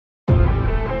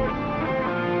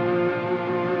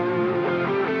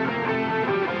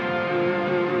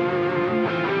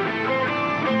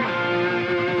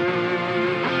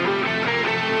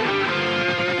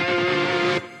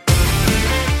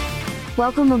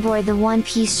Welcome aboard the One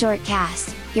Piece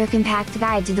Shortcast, your compact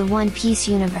guide to the One Piece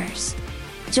universe.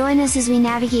 Join us as we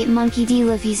navigate Monkey D.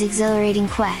 Luffy's exhilarating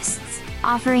quests,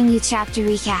 offering you chapter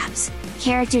recaps,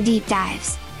 character deep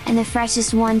dives, and the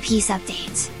freshest One Piece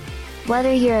updates.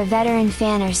 Whether you're a veteran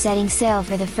fan or setting sail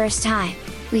for the first time,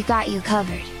 we've got you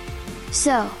covered.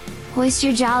 So, hoist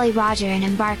your Jolly Roger and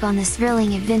embark on this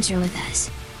thrilling adventure with us.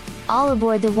 All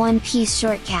aboard the One Piece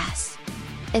Shortcast.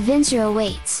 Adventure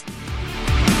awaits!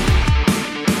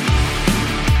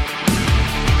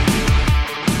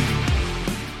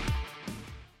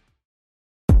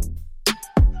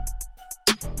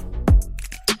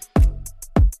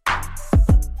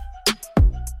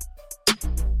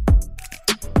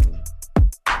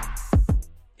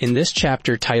 In this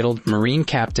chapter titled Marine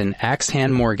Captain Axe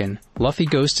Hand Morgan, Luffy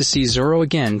goes to see Zoro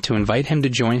again to invite him to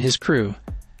join his crew.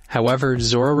 However,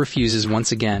 Zoro refuses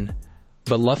once again.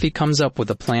 But Luffy comes up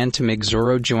with a plan to make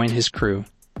Zoro join his crew.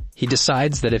 He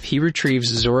decides that if he retrieves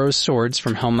Zoro's swords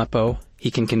from Helmeppo,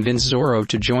 he can convince Zoro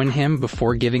to join him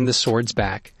before giving the swords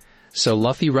back. So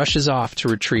Luffy rushes off to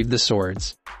retrieve the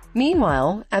swords.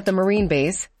 Meanwhile, at the Marine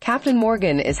base, Captain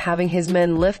Morgan is having his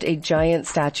men lift a giant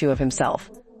statue of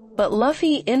himself. But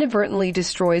Luffy inadvertently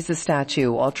destroys the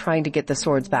statue while trying to get the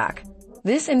swords back.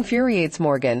 This infuriates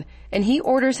Morgan, and he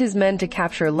orders his men to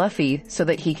capture Luffy so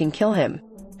that he can kill him.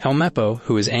 Helmeppo,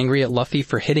 who is angry at Luffy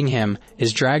for hitting him,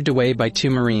 is dragged away by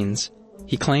two Marines.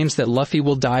 He claims that Luffy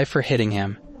will die for hitting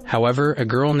him. However, a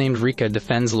girl named Rika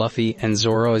defends Luffy and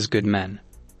Zoro as good men.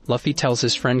 Luffy tells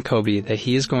his friend Koby that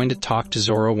he is going to talk to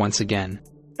Zoro once again.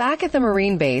 Back at the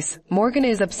Marine base, Morgan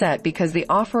is upset because the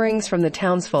offerings from the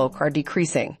townsfolk are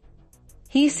decreasing.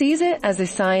 He sees it as a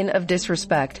sign of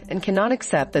disrespect and cannot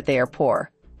accept that they are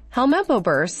poor. Helmeppo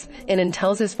bursts in and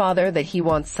tells his father that he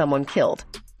wants someone killed.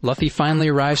 Luffy finally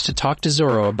arrives to talk to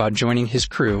Zoro about joining his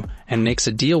crew and makes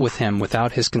a deal with him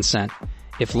without his consent.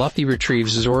 If Luffy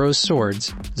retrieves Zoro's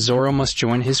swords, Zoro must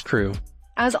join his crew.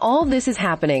 As all this is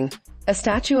happening, a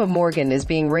statue of Morgan is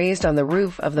being raised on the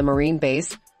roof of the Marine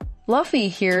base. Luffy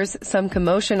hears some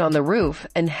commotion on the roof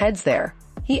and heads there.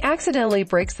 He accidentally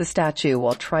breaks the statue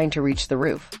while trying to reach the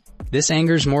roof. This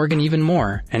angers Morgan even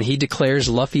more, and he declares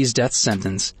Luffy's death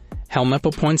sentence.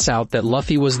 Helmeppo points out that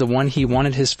Luffy was the one he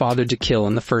wanted his father to kill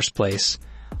in the first place.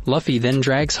 Luffy then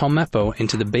drags Helmeppo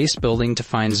into the base building to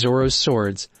find Zoro's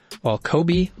swords, while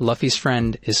Koby, Luffy's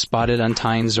friend, is spotted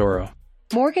untying Zoro.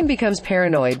 Morgan becomes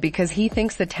paranoid because he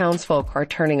thinks the townsfolk are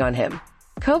turning on him.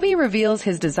 Koby reveals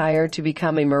his desire to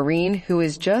become a Marine who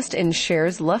is just and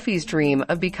shares Luffy's dream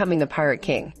of becoming the Pirate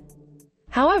King.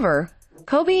 However,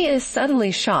 Koby is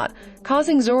suddenly shot,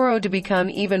 causing Zoro to become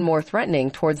even more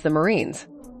threatening towards the Marines.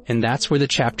 And that's where the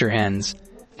chapter ends.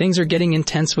 Things are getting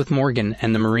intense with Morgan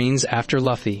and the Marines after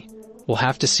Luffy. We'll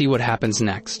have to see what happens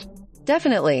next.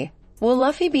 Definitely. Will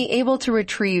Luffy be able to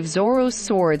retrieve Zoro's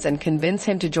swords and convince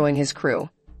him to join his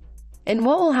crew? And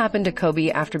what will happen to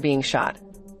Koby after being shot?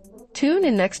 Tune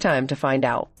in next time to find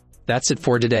out. That's it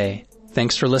for today.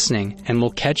 Thanks for listening, and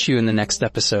we'll catch you in the next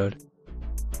episode.